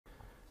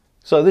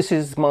So this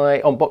is my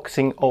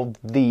unboxing of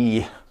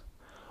the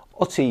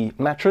Otty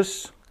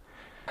Mattress.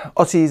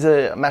 Otty is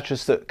a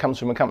mattress that comes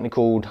from a company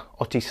called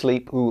Otty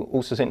Sleep, who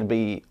also seem to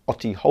be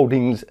Otty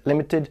Holdings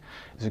Limited.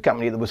 It's a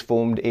company that was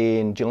formed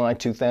in July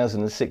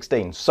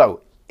 2016.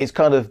 So it's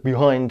kind of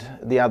behind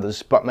the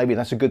others, but maybe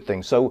that's a good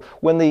thing. So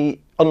when the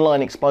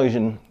online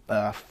explosion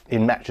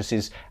in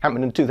mattresses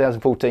happened in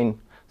 2014,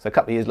 so a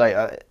couple of years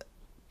later,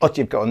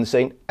 Otty have got on the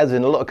scene, as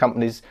in a lot of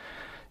companies.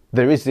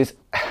 There is this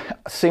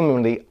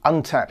seemingly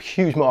untapped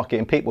huge market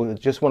in people that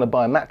just want to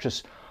buy a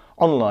mattress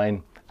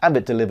online, have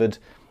it delivered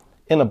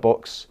in a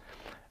box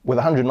with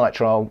a 100-night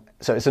trial.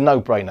 So it's a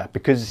no-brainer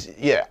because,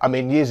 yeah, I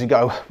mean, years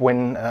ago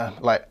when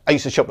like I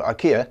used to shop at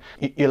IKEA,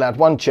 you allowed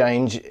one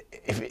change.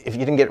 If you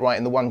didn't get it right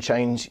in the one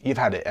change, you've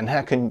had it. And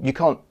you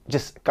can't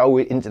just go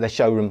into their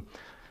showroom,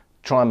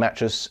 try a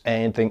mattress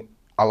and think,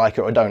 I like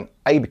it or I don't.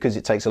 A, because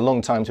it takes a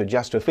long time to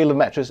adjust to a feel of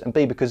mattress, and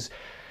B, because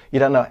you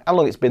don't know how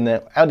long it's been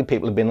there, how many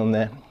people have been on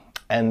there,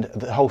 and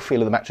the whole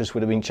feel of the mattress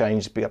would have been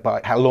changed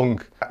by how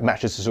long that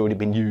mattress has already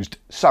been used.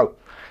 So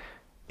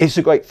it's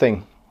a great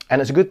thing, and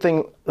it's a good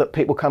thing that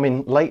people come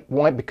in late.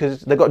 Why?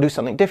 Because they've got to do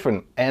something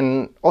different,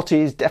 and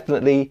Otty is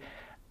definitely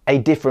a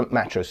different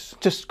mattress.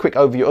 Just a quick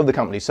overview of the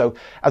company. So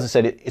as I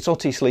said, it's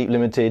Otty Sleep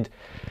Limited,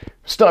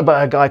 started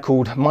by a guy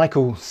called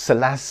Michael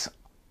Salas.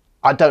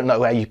 I don't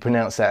know how you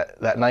pronounce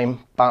that name,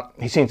 but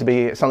he seems to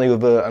be something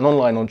of an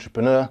online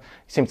entrepreneur.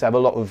 He seems to have a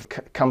lot of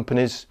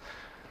companies.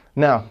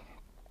 Now,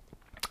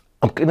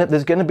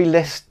 there's going to be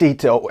less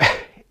detail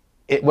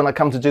when I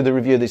come to do the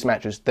review of this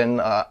mattress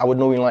than I would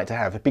normally like to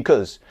have,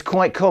 because it's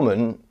quite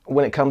common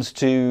when it comes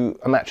to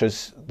a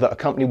mattress that a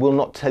company will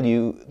not tell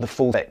you the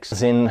full specs,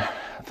 as in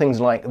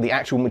things like the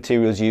actual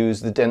materials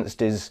used, the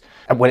densities,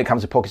 and when it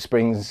comes to pocket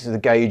springs, the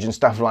gauge and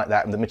stuff like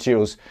that, and the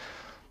materials.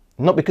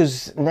 Not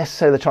because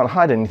necessarily they're trying to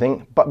hide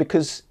anything, but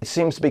because it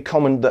seems to be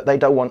common that they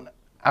don't want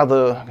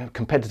other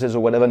competitors or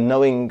whatever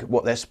knowing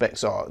what their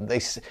specs are.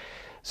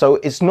 So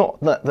it's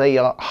not that they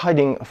are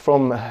hiding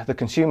from the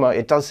consumer.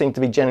 It does seem to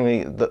be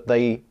generally that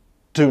they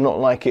do not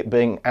like it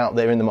being out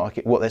there in the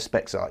market what their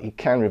specs are. You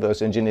can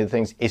reverse engineer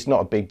things. It's not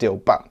a big deal.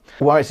 But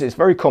whereas it's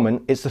very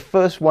common, it's the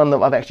first one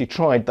that I've actually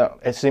tried that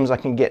it seems I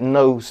can get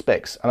no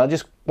specs. And I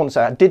just want to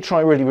say I did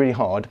try really, really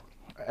hard.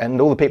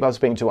 And all the people I was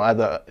speaking to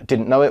either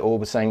didn't know it or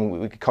were saying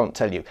we can't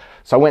tell you.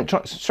 So I went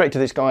straight to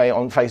this guy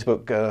on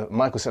Facebook,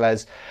 Michael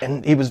Salas,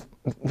 and he was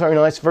very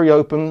nice, very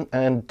open,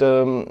 and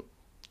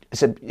he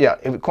said, yeah,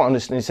 quite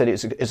honestly, he said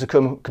it's a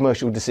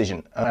commercial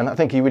decision. And I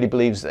think he really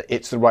believes that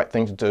it's the right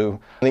thing to do.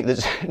 I think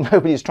there's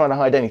nobody's trying to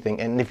hide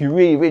anything. And if you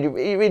really, really,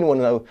 really, really want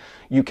to know,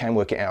 you can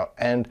work it out.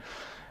 And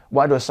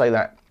why do I say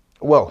that?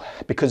 Well,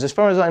 because as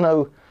far as I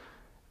know,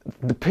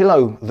 the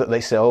pillow that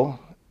they sell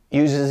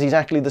uses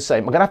exactly the same.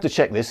 I'm going to have to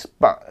check this,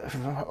 but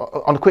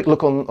on a quick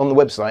look on the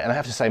website, and I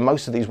have to say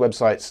most of these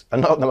websites are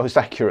not the most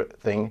accurate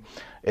thing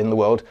in the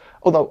world.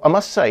 Although I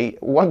must say,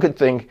 one good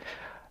thing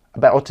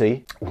about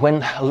Otty,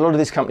 when a lot of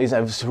these companies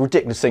have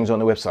ridiculous things on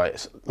their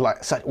websites,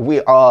 like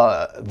we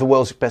are the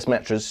world's best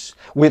mattress,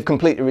 we've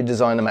completely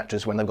redesigned the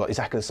mattress when they've got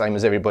exactly the same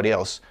as everybody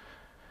else.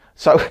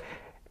 So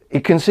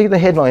you can see the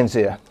headlines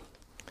here.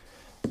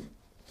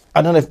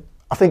 I don't know if,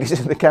 I think it's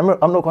in the camera,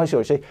 I'm not quite sure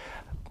actually.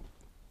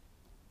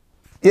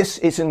 Yes,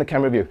 it's in the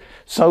camera view.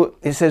 So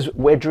it says,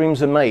 where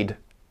dreams are made.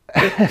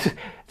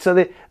 So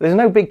there's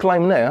no big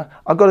claim there.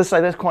 I've got to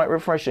say that's quite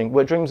refreshing,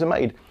 where dreams are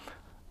made.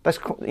 That's,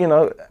 you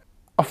know,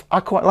 I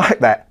quite like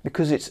that,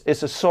 because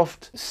it's a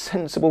soft,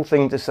 sensible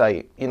thing to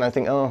say. You know,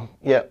 think, oh,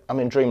 yeah, I'm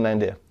in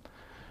dreamland here.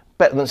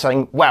 Better than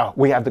saying, wow,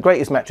 we have the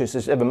greatest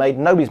mattresses ever made.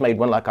 Nobody's made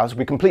one like us.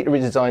 We completely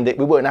redesigned it.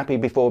 We weren't happy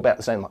before about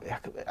the same.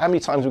 How many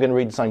times are we going to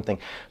read the same thing?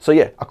 So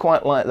yeah, I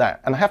quite like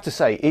that. And I have to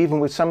say, even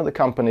with some of the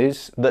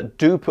companies that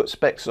do put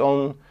specs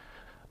on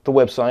the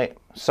website,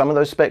 some of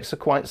those specs are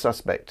quite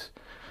suspect.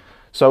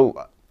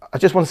 So I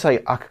just want to say,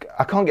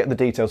 I can't get the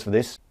details for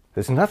this.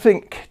 There's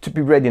nothing to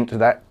be read into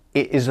that.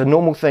 It is a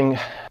normal thing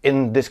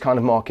in this kind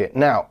of market.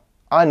 Now,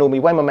 I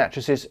normally weigh my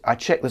mattresses, I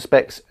check the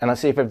specs, and I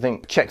see if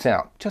everything checks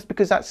out. Just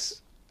because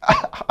that's,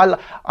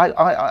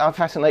 I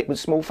fascinate with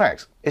small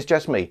facts. It's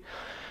just me.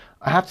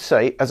 I have to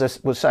say, as I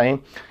was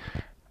saying,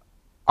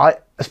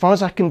 as far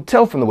as I can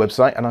tell from the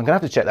website, and I'm going to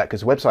have to check that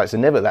because websites are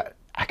never that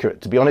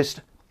accurate, to be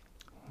honest.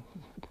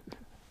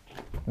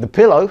 The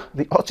pillow,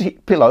 the Otty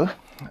pillow,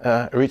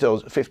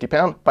 retails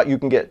 £50, but you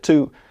can get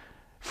 2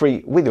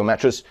 free with your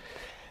mattress.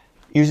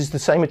 Uses the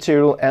same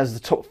material as the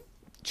top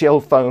gel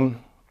foam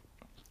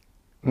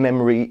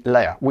memory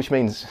layer, which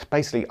means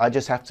basically I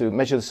just have to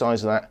measure the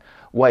size of that,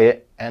 weigh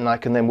it, and I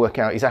can then work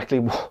out exactly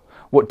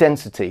what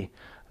density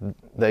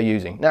they're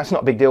using. Now, it's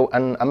not a big deal,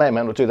 and I may or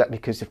may not do that,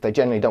 because if they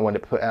generally don't want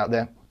it put out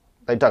there,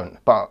 they don't.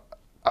 But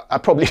I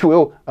probably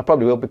will. I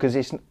probably will, because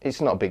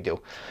it's not a big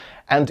deal.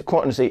 And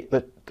quite honestly,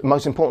 the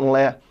most important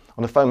layer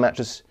on a foam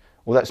mattress,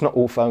 well, that's not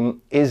all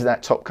foam, is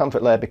that top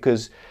comfort layer,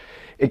 because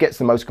it gets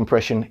the most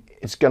compression.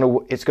 It's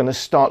gonna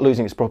start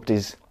losing its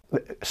properties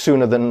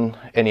sooner than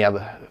any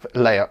other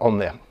layer on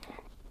there.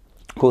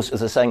 Of course,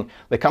 as I was saying,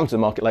 they come to the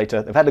market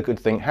later, they've had a good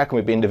thing, how can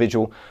we be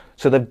individual?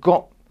 So they've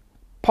got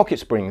pocket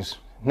springs.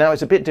 Now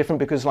it's a bit different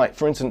because, like,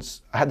 for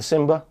instance, I had the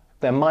Simba,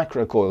 they're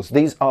micro coils.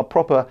 These are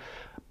proper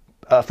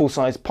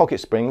full-size pocket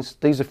springs.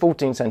 These are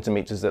 14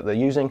 centimeters that they're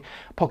using.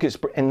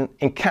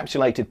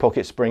 Encapsulated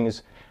pocket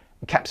springs.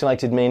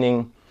 Encapsulated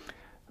meaning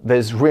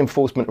there's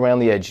reinforcement around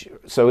the edge.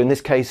 So in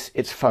this case,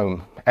 it's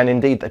foam. And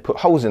indeed, they put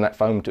holes in that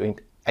foam to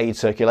aid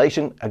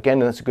circulation. Again,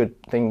 that's a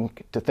good thing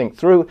to think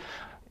through.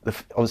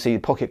 Obviously,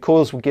 pocket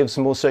coils will give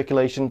some more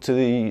circulation to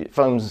the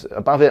foams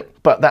above it,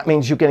 but that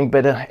means you're getting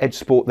better edge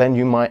support than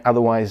you might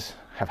otherwise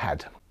have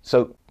had.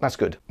 So that's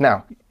good.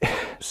 Now, a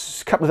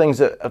couple of things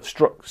that have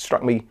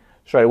struck me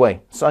straight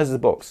away. Size of the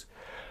box.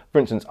 For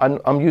instance,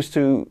 I'm used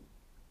to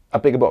a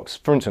bigger box.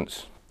 For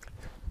instance,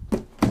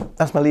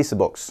 that's my Lisa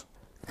box.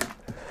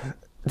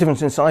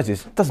 Difference in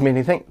sizes doesn't mean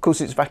anything. Of course,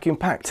 it's vacuum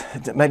packed.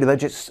 Maybe they're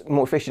just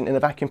more efficient in the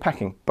vacuum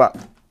packing, but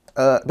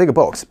bigger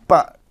box.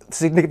 But the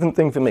significant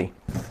thing for me,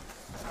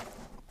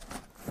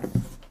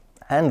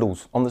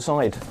 handles on the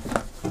side.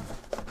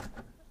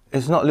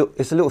 It's not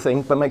it's a little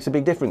thing, but makes a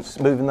big difference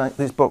moving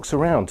this box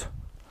around.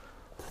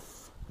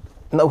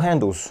 No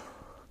handles.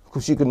 Of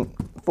course, you can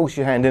force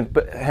your hand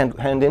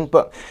in,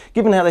 but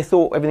given how they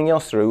thought everything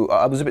else through,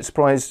 I was a bit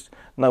surprised.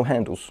 No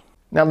handles.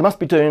 Now they must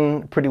be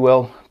doing pretty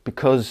well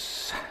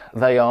because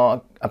they are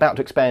about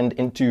to expand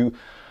into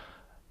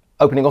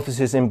opening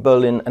offices in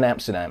Berlin and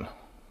Amsterdam.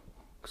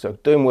 So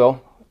doing well.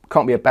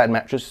 Can't be a bad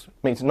mattress.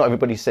 Means not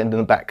everybody's sending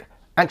them back.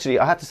 Actually,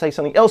 I have to say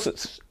something else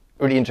that's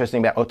really interesting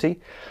about Otty,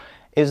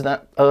 is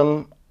that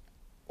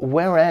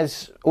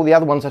whereas all the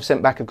other ones I've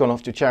sent back have gone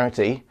off to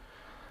charity,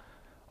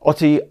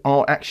 Otty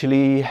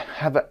actually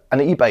have an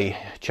eBay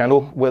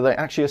channel where they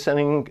actually are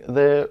selling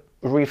their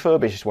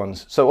refurbished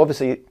ones. So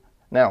obviously,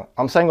 now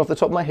I'm saying off the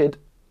top of my head,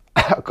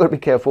 I've got to be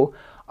careful.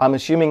 I'm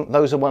assuming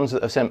those are ones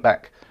that are sent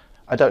back.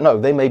 I don't know.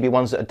 They may be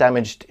ones that are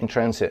damaged in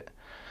transit.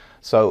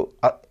 So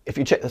if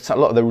you check a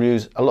lot of the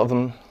reviews, a lot of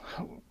them,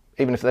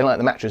 even if they like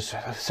the mattress,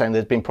 saying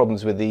there's been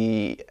problems with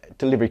the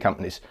delivery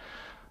companies.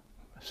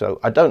 So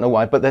I don't know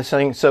why, but they're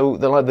saying so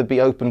they'll either be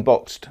open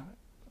boxed,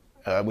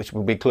 which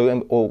will be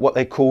clue, or what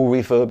they call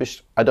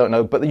refurbished. I don't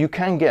know, but you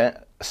can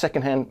get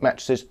second-hand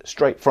mattresses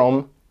straight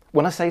from,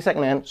 when I say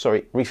second-hand,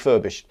 sorry,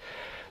 refurbished,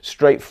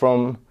 straight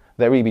from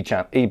their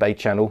eBay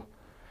channel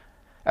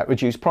at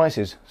reduced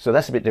prices. So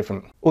that's a bit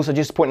different. Also,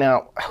 just to point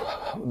out,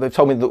 they've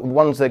told me that the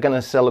ones they're going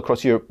to sell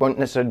across Europe won't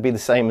necessarily be the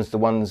same as the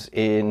ones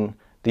in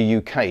the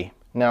UK.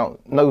 Now,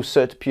 no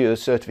CertiPure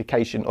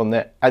certification on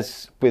there,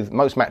 as with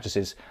most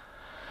mattresses,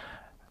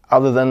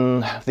 other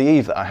than the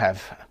Eve that I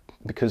have,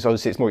 because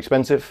obviously it's more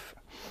expensive.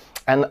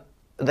 And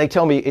they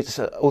tell me it's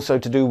also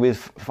to do with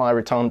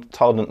fire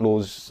retardant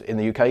laws in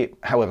the UK.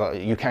 However,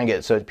 you can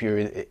get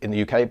CertiPure in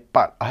the UK,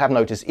 but I have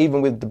noticed,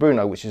 even with the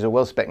Bruno, which is a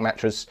well-spec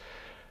mattress,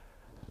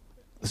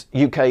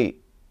 UK,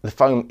 the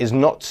foam is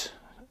not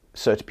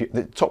CertiPure.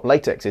 The top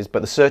latex is,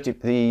 but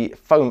the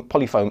foam,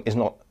 polyfoam, is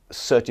not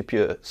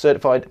CertiPure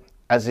certified,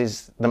 as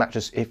is the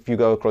mattress if you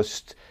go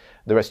across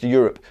the rest of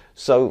Europe.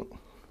 So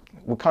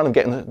we're kind of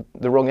getting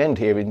the wrong end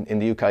here in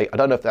the UK. I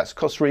don't know if that's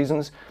cost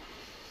reasons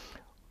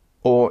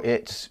or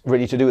it's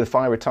really to do with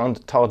fire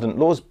retardant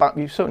laws, but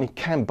you certainly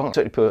can buy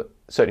CertiPure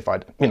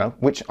certified, you know,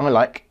 which I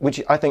like,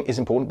 which I think is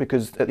important,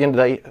 because at the end of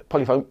the day,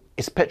 polyfoam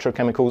is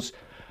petrochemicals.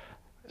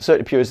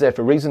 CertiPure is there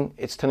for a reason.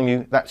 It's telling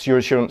you that's your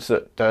assurance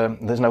that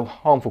there's no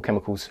harmful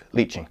chemicals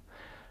leaching.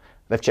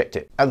 They've checked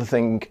it. Other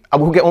thing, I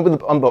will get on with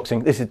the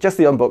unboxing. This is just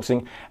the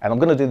unboxing, and I'm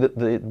going to do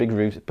the big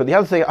reviews. But the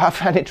other thing I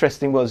found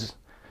interesting was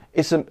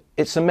it's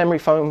a memory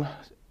foam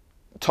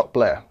top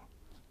layer.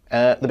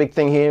 The big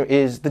thing here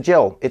is the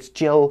gel. It's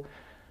gel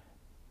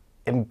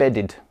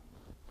embedded.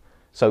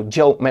 So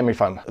gel memory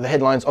foam. The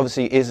headlines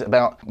obviously is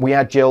about we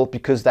add gel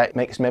because that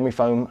makes memory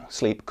foam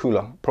sleep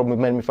cooler. Problem with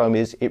memory foam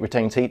is it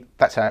retains heat.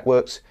 That's how it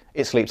works.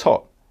 It sleeps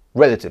hot,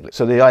 relatively.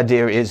 So the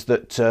idea is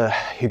that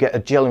you get a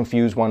gel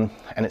infused one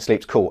and it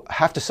sleeps cool. I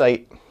have to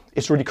say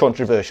it's really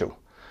controversial.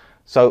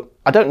 So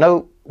I don't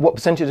know what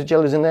percentage of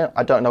gel is in there.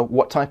 I don't know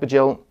what type of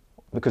gel,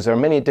 because there are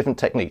many different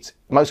techniques.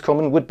 Most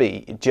common would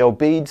be gel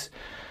beads,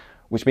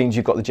 which means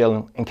you've got the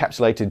gel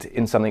encapsulated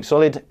in something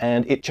solid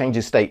and it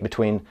changes state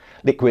between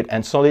liquid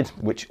and solid,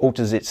 which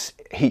alters its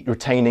heat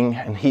retaining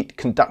and heat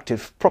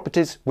conductive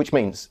properties, which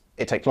means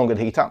it takes longer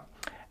to heat up.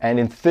 And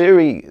in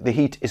theory, the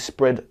heat is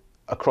spread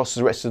across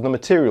the rest of the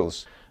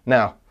materials.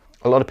 Now,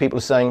 a lot of people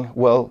are saying,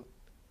 well,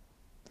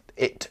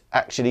 it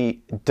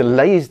actually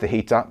delays the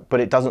heat up, but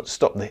it doesn't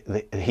stop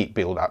the heat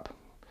build up.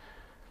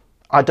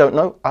 I don't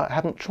know, I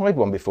haven't tried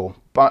one before,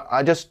 but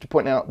I just to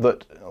point out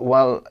that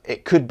while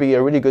it could be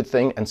a really good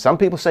thing, and some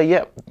people say,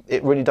 yeah,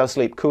 it really does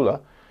sleep cooler,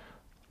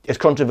 it's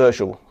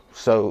controversial.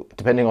 So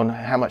depending on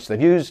how much they've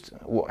used,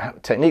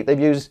 what technique they've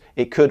used,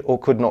 it could or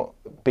could not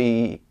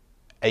be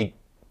a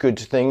good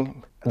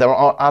thing. There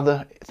are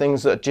other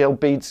things that gel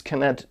beads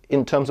can add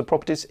in terms of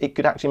properties. It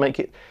could actually make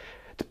it,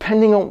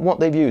 depending on what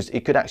they've used,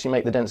 it could actually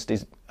make the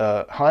densities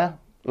higher,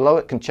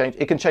 lower. It can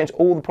change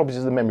all the properties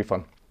of the memory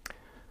foam.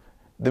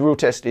 The real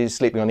test is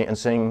sleeping on it and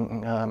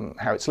seeing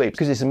how it sleeps.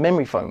 Because it's a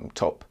memory foam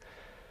top.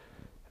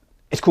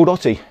 It's called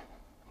Otty.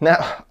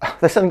 Now,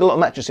 they're selling a lot of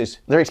mattresses.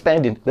 They're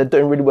expanding. They're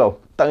doing really well.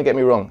 Don't get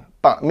me wrong.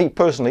 But me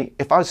personally,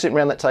 if I was sitting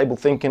around that table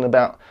thinking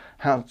about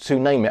how to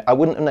name it, I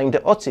wouldn't have named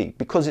it Otty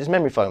because it's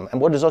memory foam. And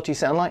what does Otty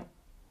sound like?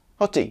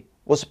 Otty.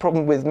 What's the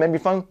problem with memory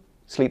foam?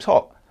 Sleeps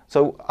hot.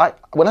 So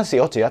when I see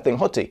Otty, I think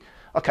Hotty.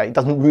 Okay, it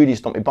doesn't really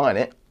stop me buying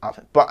it,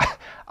 but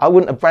I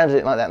wouldn't have branded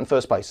it like that in the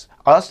first place.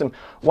 I asked them,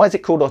 why is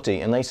it called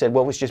Otty? And they said,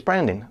 well, it's just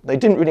branding. They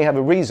didn't really have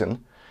a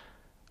reason.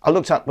 I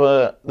looked up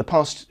the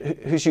past,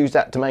 who's used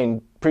that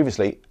domain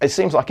previously. It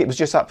seems like it was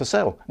just up for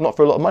sale, not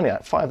for a lot of money,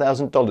 at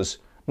 $5,000.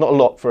 Not a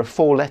lot for a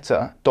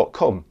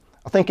 4-letter.com.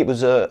 I think it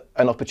was an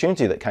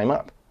opportunity that came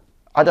up.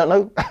 I don't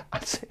know,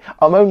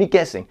 I'm only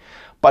guessing,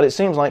 but it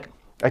seems like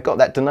they got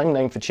that domain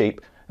name for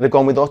cheap. They've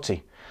gone with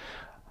Otty.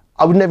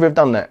 I would never have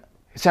done that.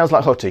 It sounds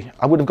like Hotty.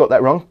 I would have got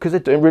that wrong because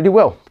they're doing really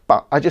well.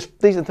 But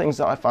these are things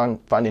that I find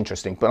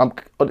interesting. But I'm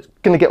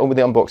going to get on with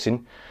the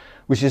unboxing,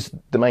 which is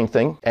the main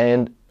thing,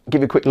 and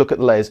give you a quick look at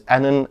the layers,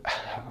 and then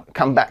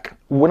come back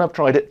when I've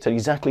tried it, tell you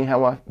exactly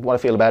what I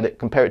feel about it,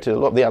 compare it to a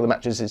lot of the other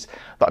mattresses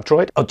that I've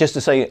tried. Just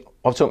to say,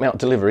 I've talked about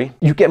delivery.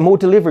 You get more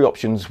delivery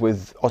options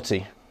with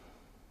Otty.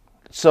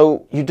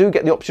 So you do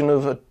get the option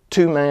of a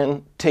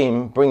 2-man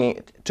team bringing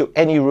it to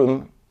any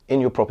room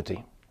in your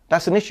property.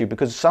 That's an issue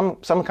because some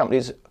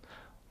companies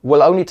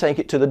will only take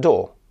it to the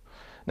door.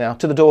 Now,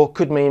 to the door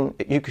could mean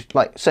you could,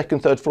 like,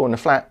 2nd, 3rd floor in a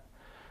flat.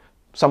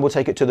 Some will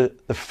take it to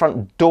the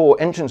front door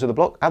entrance of the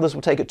block. Others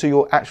will take it to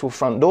your actual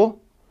front door.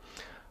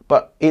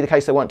 But either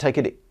case, they won't take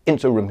it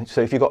into a room.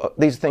 So if you've got,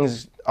 these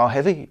things are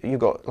heavy, you've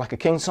got like a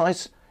king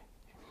size,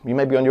 you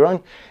may be on your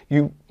own,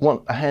 you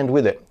want a hand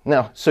with it.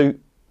 Now, so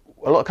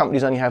a lot of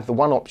companies only have the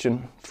one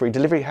option, free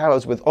delivery.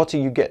 However, with Otty,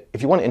 you get,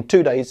 if you want it in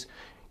 2 days,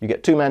 you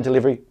get 2-man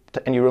delivery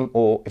to any room,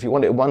 or if you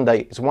want it in 1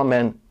 day, it's 1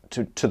 man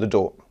to the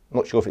door. I'm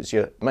not sure if it's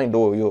your main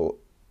door or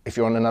if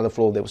you're on another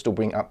floor, they will still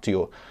bring it up to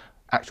your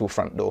actual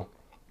front door.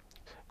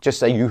 Just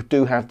say you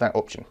do have that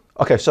option.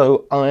 Okay,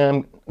 so I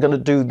am going to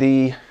do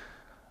the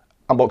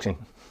unboxing.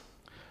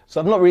 So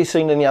I've not really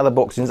seen any other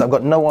boxings. I've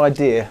got no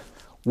idea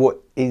what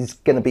is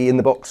going to be in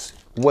the box,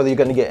 whether you're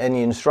going to get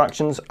any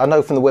instructions. I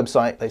know from the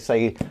website they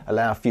say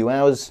allow a few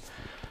hours.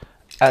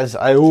 As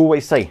I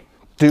always say,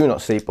 do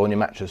not sleep on your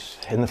mattress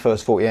in the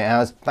first 48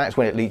 hours. That's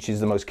when it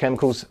leaches the most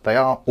chemicals. They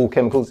are all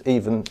chemicals,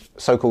 even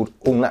so-called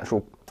all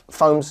natural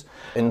foams.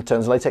 In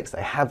terms of latex,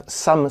 they have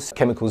some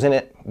chemicals in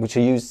it which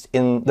are used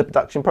in the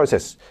production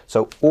process.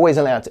 So always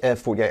allow it to air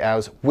 48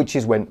 hours, which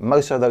is when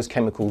most of those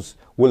chemicals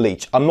will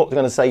leach. I'm not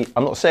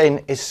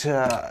saying it's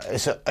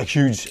a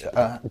huge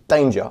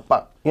danger,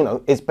 but you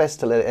know, it's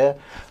best to let it air,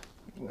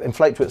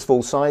 inflate to its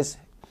full size.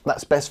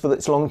 That's best for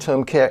its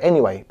long-term care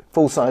anyway,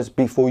 full size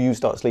before you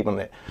start sleeping on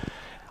it.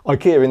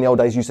 IKEA in the old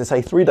days used to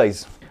say 3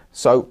 days.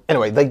 So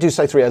anyway, they do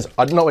say 3 hours.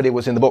 I have no idea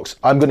what's in the box.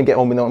 I'm going to get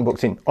on with the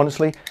unboxing,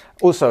 honestly.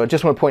 Also, I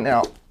just want to point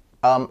out,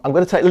 I'm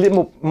going to take a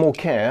little more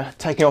care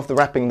taking off the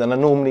wrapping than I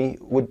normally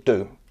would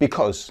do,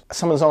 because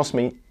someone's asked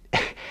me,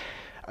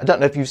 I don't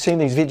know if you've seen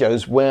these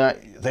videos where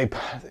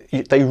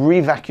they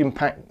re-vacuum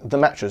pack the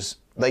mattress.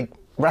 They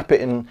wrap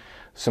it in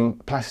some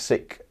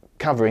plastic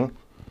covering,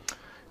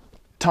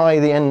 tie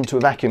the end to a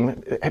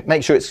vacuum,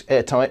 make sure it's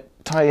airtight,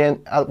 tie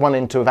one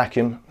end to a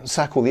vacuum,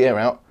 sack all the air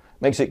out,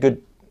 makes it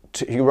good.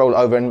 You roll it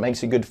over and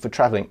makes it good for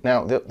traveling.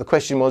 Now, the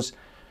question was,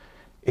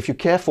 if you're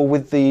careful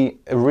with the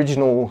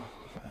original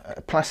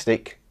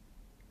plastic,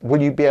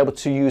 will you be able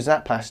to use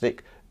that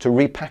plastic to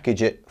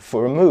repackage it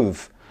for a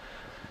move?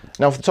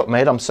 Now, off the top of my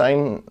head, I'm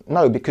saying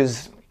no,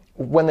 because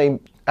when they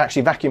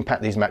actually vacuum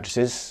pack these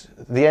mattresses,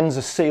 the ends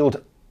are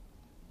sealed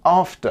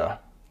after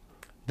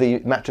the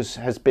mattress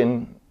has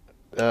been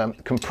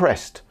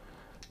compressed.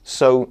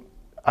 So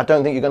I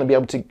don't think you're going to be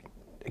able to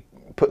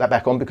put that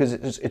back on, because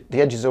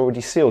the edge is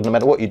already sealed no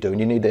matter what you do, and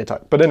you need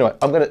airtight. But anyway,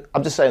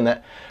 I'm just saying that.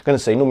 I'm going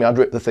to say, normally I'd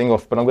rip the thing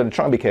off, but I'm going to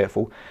try and be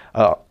careful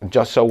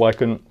just so I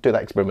can do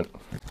that experiment.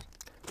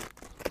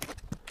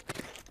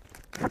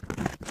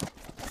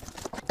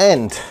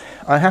 And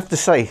I have to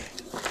say,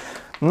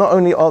 not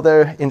only are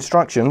there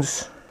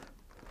instructions,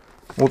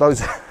 although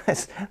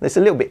it's a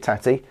little bit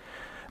tatty,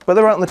 but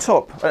they're right on the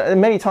top.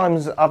 Many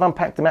times I've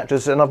unpacked the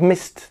mattress and I've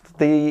missed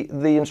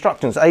the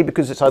instructions. A,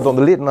 because it's either on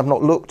the lid and I've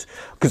not looked,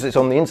 because it's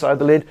on the inside of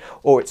the lid,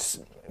 or it's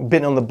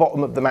been on the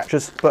bottom of the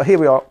mattress. But here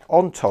we are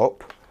on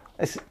top.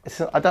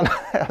 I don't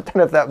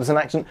know if that was an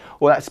accident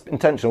or that's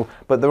intentional,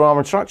 but there are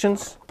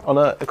instructions on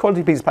a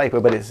quality piece of paper,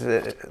 but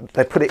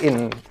they put it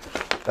in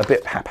a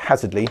bit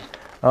haphazardly.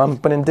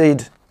 But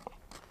indeed,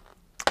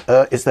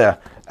 it's there.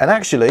 And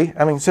actually,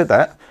 having said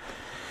that,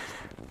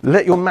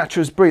 let your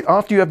mattress breathe.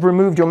 After you have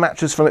removed your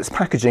mattress from its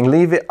packaging,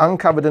 leave it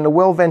uncovered in a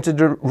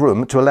well-ventilated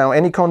room to allow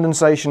any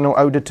condensation or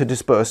odour to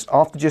disperse.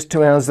 After just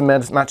 2 hours, the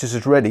mattress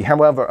is ready.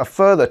 However, a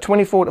further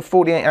 24 to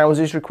 48 hours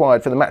is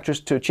required for the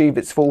mattress to achieve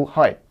its full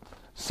height.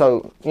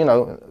 So, you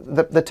know,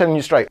 they're telling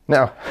you straight.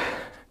 Now,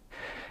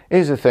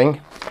 here's the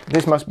thing.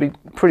 This must be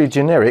pretty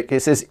generic.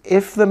 It says,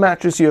 if the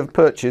mattress you have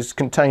purchased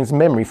contains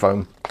memory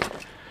foam.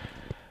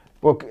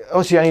 Well,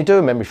 obviously, you only do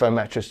a memory foam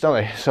mattress, don't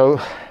they? So,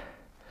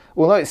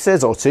 although it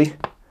says Otty,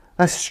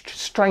 that's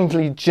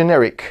strangely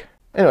generic.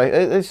 Anyway,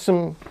 there's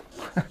some,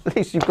 at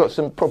least you've got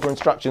some proper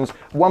instructions.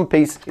 One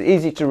piece,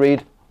 easy to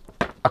read.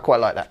 I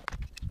quite like that.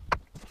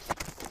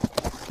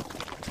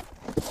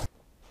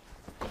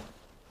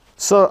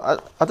 So,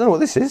 I don't know what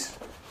this is.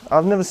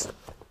 I've never,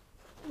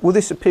 well,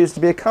 this appears to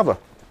be a cover.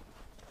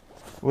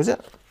 Was it?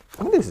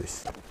 What is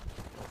this?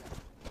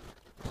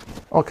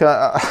 Okay,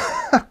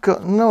 I've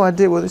got no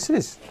idea what this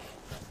is.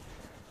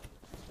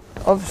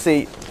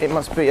 Obviously, it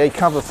must be a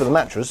cover for the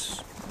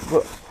mattress,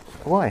 but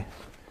why?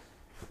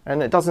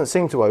 And it doesn't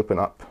seem to open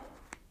up.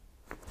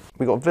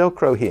 We've got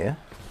Velcro here.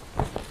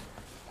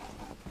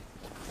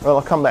 Well,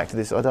 I'll come back to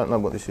this. I don't know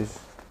what this is.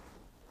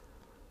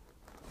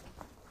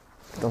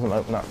 It doesn't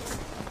open up.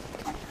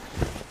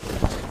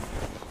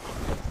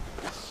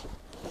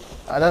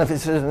 I don't know if it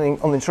says anything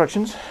on the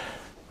instructions.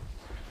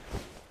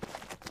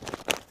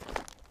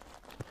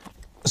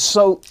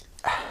 So,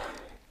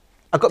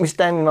 I've got my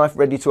standing knife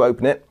ready to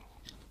open it.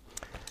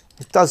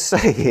 It does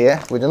say here,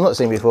 which I've not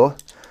seen before,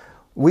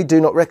 we do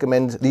not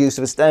recommend the use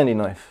of a standing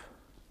knife.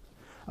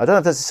 I don't know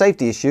if that's a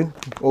safety issue,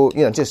 or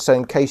just so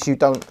in case you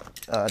don't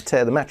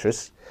tear the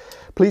mattress.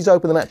 Please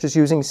open the mattress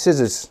using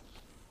scissors.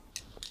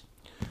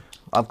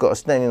 I've got a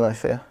standing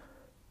knife here.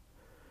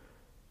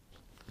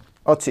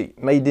 Otty,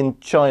 made in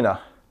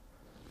China.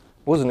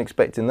 Wasn't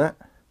expecting that.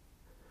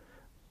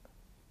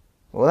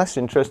 Well, that's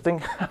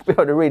interesting. I'll be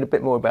able to read a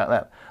bit more about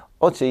that.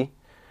 Otty,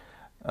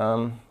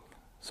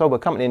 sold by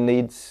company in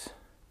Leeds,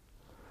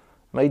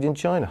 made in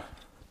China.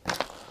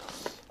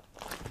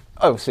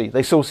 Oh, see,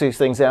 they source these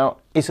things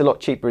out. It's a lot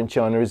cheaper in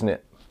China, isn't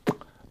it?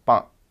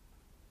 But,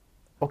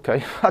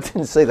 okay, I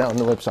didn't see that on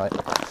the website.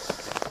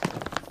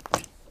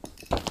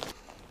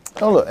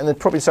 Oh look, and then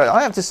probably say,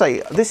 I have to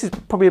say, this is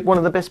probably one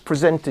of the best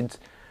presented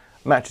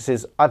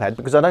mattresses I've had,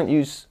 because I don't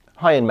use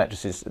high-end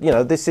mattresses.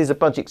 This is a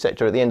budget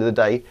sector at the end of the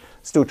day,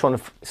 still trying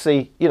to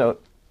see,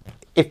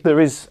 if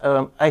there is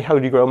a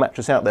holy grail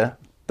mattress out there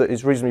that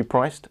is reasonably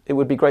priced, it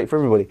would be great for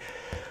everybody.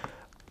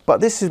 But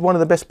this is one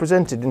of the best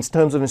presented in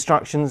terms of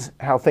instructions,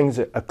 how things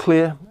are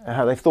clear,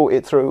 how they thought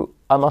it through,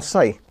 I must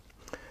say.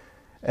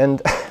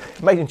 And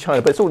made in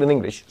China, but it's all in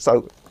English,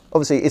 so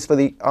obviously it's for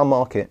our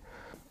market.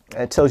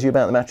 It tells you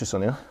about the mattress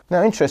on here.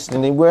 Now,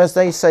 interestingly, whereas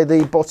they say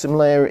the bottom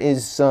layer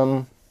is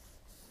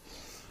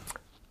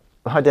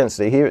high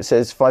density, here it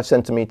says 5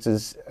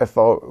 centimeters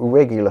FR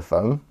regular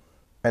foam,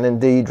 and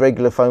indeed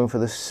regular foam for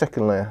the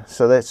second layer.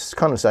 So that's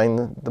kind of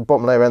saying the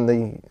bottom layer and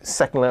the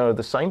second layer are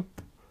the same.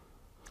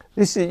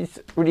 This is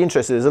really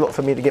interesting. There's a lot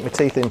for me to get my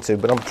teeth into,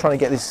 but I'm trying to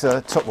get this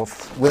top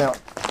off without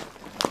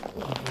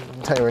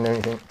tearing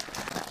anything.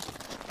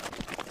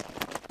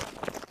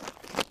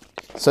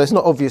 So it's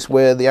not obvious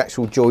where the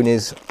actual join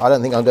is. I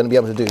don't think I'm going to be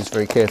able to do this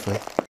very carefully.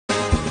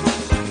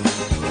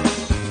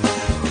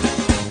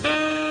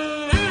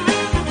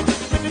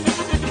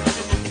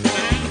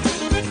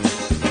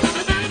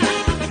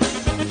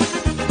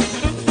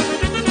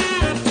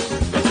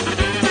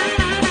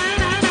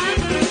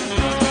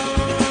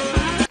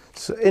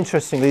 So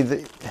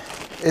interestingly,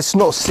 it's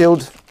not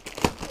sealed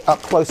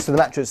up close to the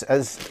mattress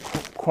as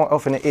quite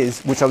often it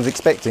is, which I was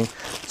expecting.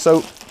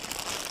 So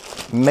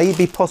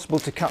maybe possible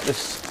to cut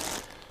this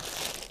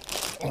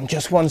on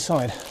just one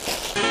side.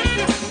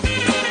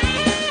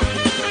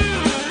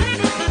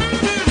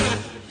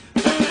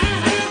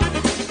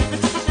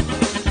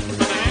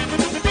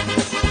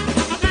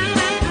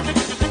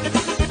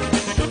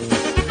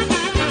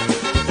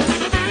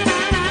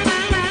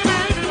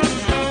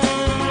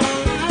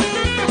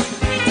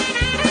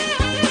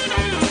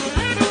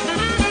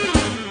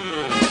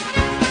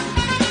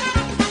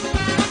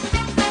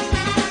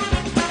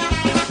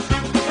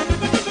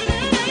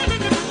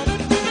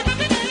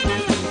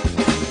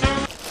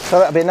 So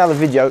that'll be another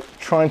video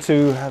trying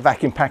to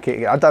vacuum pack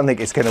it. I don't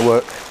think it's going to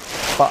work,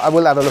 but I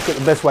will have a look at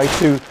the best way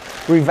to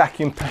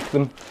re-vacuum pack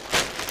them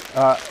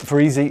for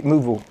easy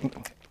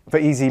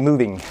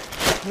moving.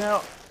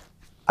 Now,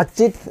 I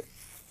did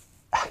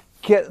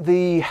get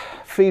the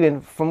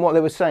feeling from what they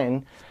were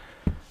saying,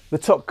 the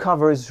top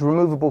cover is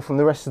removable from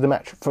the rest of the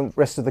mattress, from the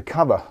rest of the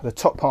cover, the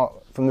top part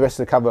from the rest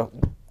of the cover,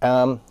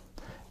 and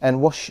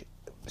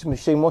it's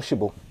machine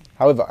washable.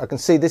 However, I can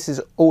see this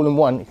is all in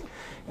one,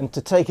 and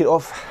to take it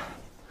off,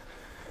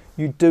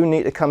 you do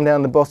need to come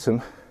down the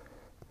bottom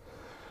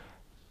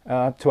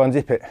to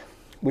unzip it,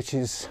 which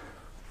is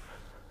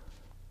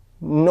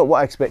not what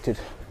I expected.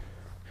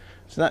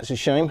 So that's a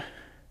shame.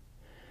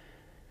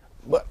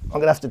 But I'm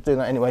going to have to do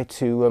that anyway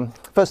to...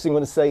 first thing I'm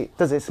going to say,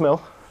 does it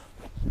smell?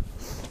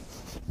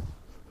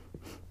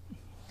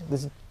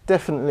 There's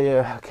definitely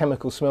a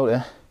chemical smell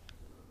there.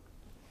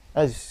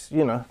 As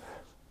you know,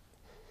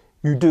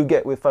 you do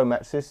get with foam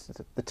mattresses.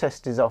 The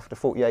test is after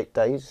 48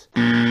 days.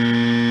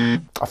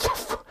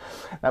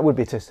 That would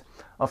be a test.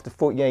 After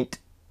 48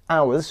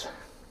 hours.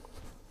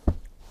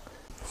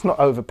 It's not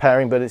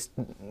overpowering, but it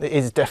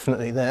is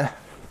definitely there.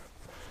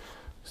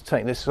 Let's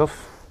take this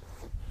off.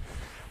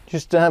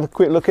 Just to have a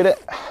quick look at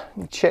it,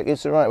 check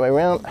it's the right way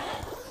around.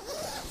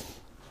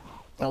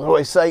 I'll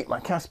always say my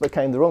Casper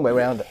came the wrong way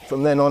around.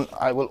 From then on,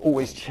 I will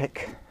always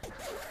check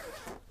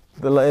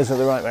the layers are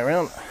the right way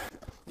around.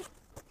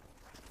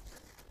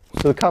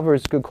 So the cover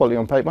is good quality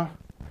on paper.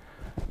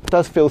 It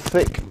does feel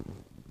thick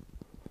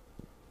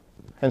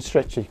and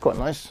stretchy, quite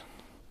nice.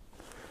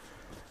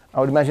 I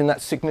would imagine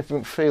that's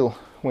significant feel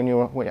when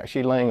you're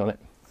actually laying on it.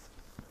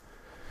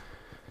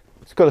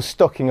 It's got a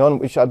stocking on,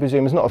 which I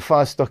presume is not a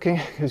fire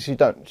stocking, because you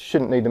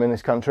shouldn't need them in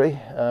this country,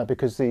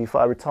 because the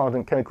fire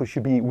retardant chemical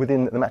should be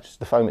within the mattress,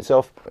 the foam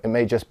itself. It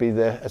may just be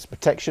there as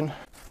protection.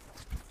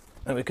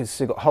 And we can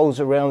see got holes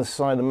around the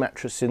side of the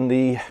mattress in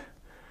the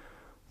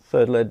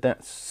third lead.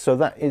 So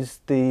that is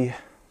the,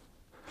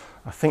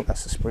 I think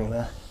that's the spring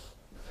there.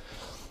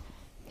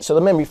 So the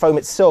memory foam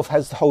itself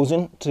has the holes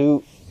in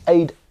to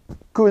aid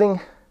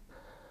cooling.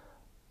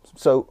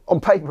 So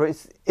on paper,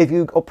 it's, if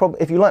you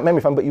like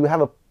memory foam but you have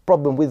a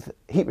problem with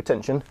heat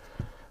retention,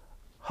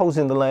 holes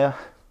in the layer,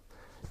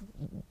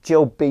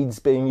 gel beads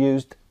being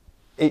used,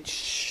 it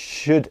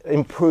should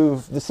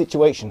improve the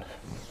situation.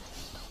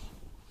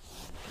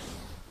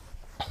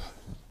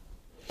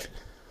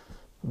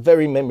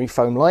 Very memory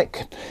foam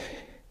like.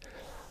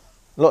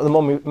 A lot of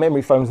the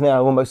memory foams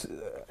now are almost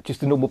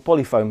just a normal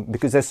polyfoam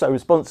because they're so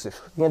responsive.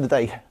 At the end of the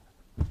day,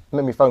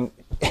 memory foam,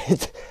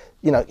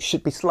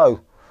 should be slow.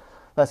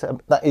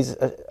 That is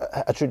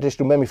a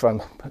traditional memory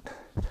foam. But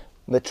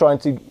they're trying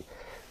to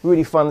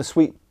really find the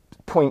sweet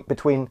point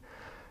between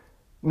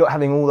not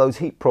having all those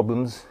heat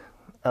problems,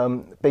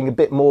 being a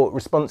bit more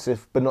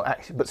responsive, but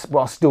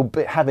while still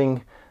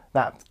having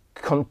that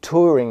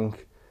contouring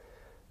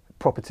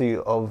property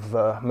of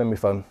memory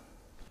foam.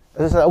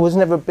 As I said, I was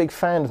never a big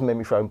fan of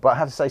memory foam, but I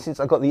have to say, since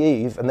I got the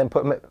Eve and then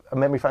put a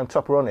memory foam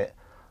topper on it,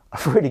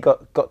 I've really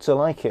got to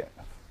like it.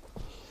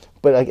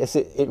 But I guess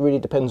it really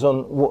depends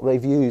on what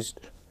they've used.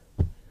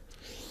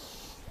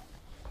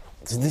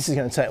 So this is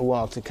going to take a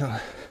while to come.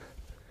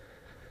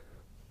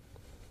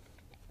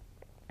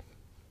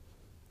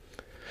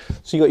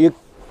 So you got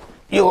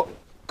your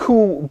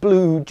cool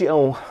blue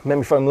gel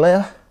memory foam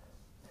layer.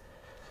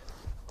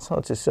 It's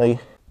hard to say.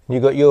 You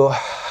got your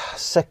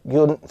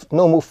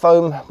normal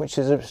foam, which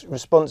is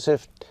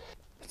responsive.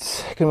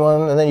 Second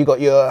one, and then you got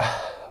your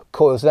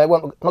coils. Now, I'm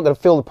not going to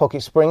fill the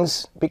pocket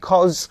springs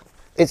because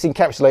it's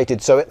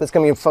encapsulated, so there's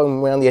going to be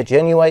foam around the edge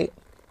anyway.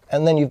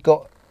 And then you've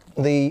got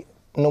the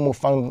normal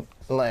foam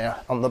layer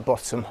on the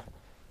bottom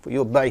for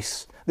your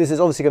base. This is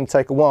obviously going to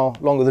take a while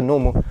longer than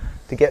normal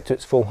to get to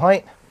its full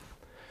height.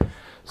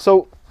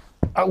 So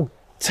I'll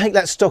take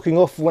that stocking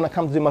off when I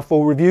come to do my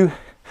full review.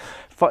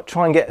 If I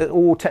try and get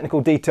all technical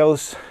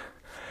details,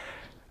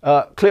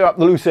 clear up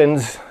the loose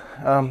ends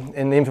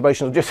in the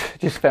information I've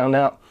just found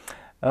out,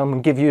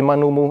 and give you my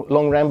normal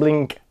long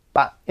rambling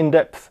but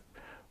in-depth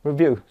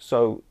review.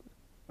 So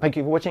thank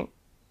you for watching.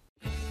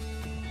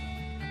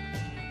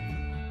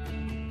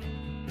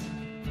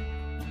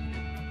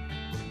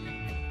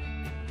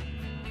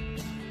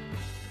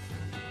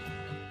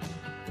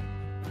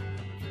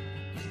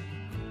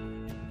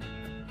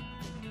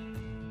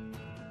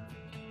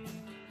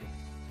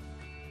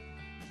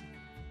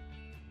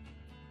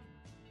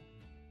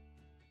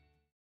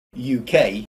 UK